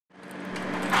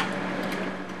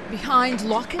Behind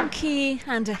lock and key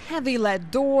and a heavy lead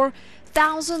door,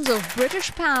 thousands of British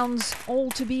pounds,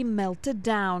 all to be melted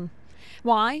down.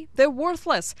 Why? They're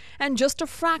worthless and just a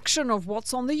fraction of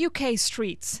what's on the UK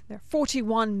streets. There are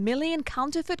 41 million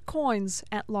counterfeit coins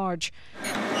at large.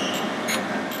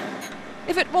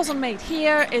 If it wasn't made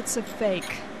here, it's a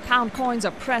fake. Pound coins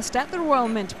are pressed at the Royal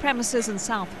Mint premises in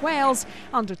South Wales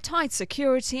under tight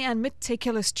security and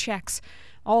meticulous checks,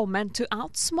 all meant to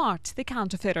outsmart the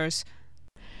counterfeiters.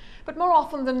 But more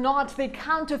often than not, the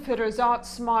counterfeiters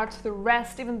outsmart the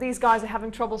rest. Even these guys are having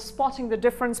trouble spotting the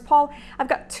difference. Paul, I've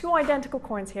got two identical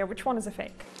coins here. Which one is a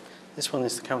fake? This one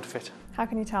is the counterfeit. How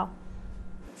can you tell?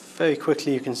 Very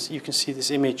quickly you can see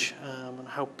this image and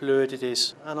how blurred it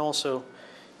is, and also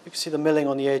you can see the milling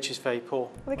on the edge is very poor.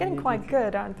 Well, they're getting quite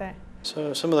good, aren't they?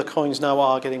 So some of the coins now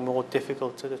are getting more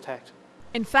difficult to detect.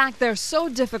 In fact, they're so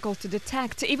difficult to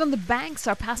detect, even the banks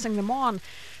are passing them on.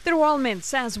 The Royal Mint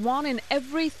says 1 in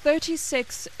every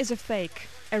 36 is a fake,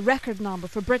 a record number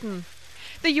for Britain.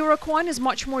 The euro coin is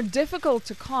much more difficult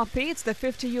to copy. It's the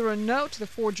 €50 note the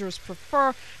forgers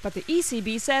prefer, but the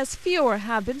ECB says fewer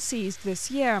have been seized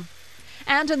this year.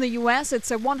 And in the US,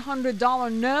 it's a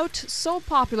 $100 note, so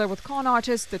popular with con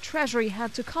artists, the Treasury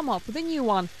had to come up with a new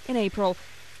one in April.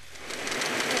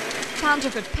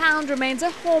 Counterfeit pound remains a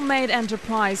homemade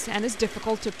enterprise and is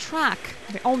difficult to track.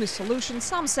 The only solution,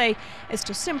 some say, is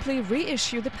to simply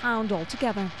reissue the pound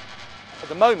altogether. At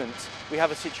the moment, we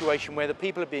have a situation where the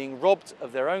people are being robbed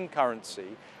of their own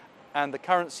currency and the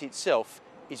currency itself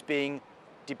is being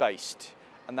debased.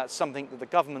 And that's something that the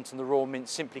government and the Royal Mint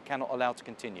simply cannot allow to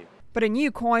continue. But a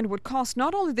new coin would cost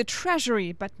not only the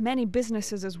Treasury, but many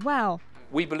businesses as well.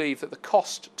 We believe that the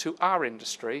cost to our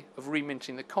industry of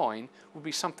reminting the coin would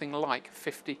be something like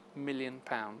 £50 million.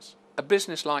 A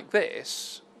business like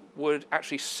this would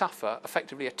actually suffer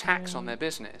effectively a tax on their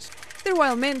business. The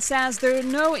Royal Mint says there are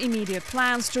no immediate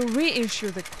plans to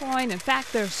reissue the coin. In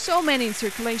fact, there are so many in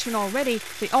circulation already.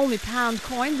 The only pound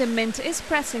coin the Mint is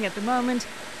pressing at the moment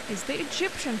is the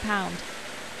Egyptian pound.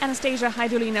 Anastasia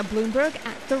Haidulina Bloomberg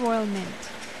at the Royal Mint.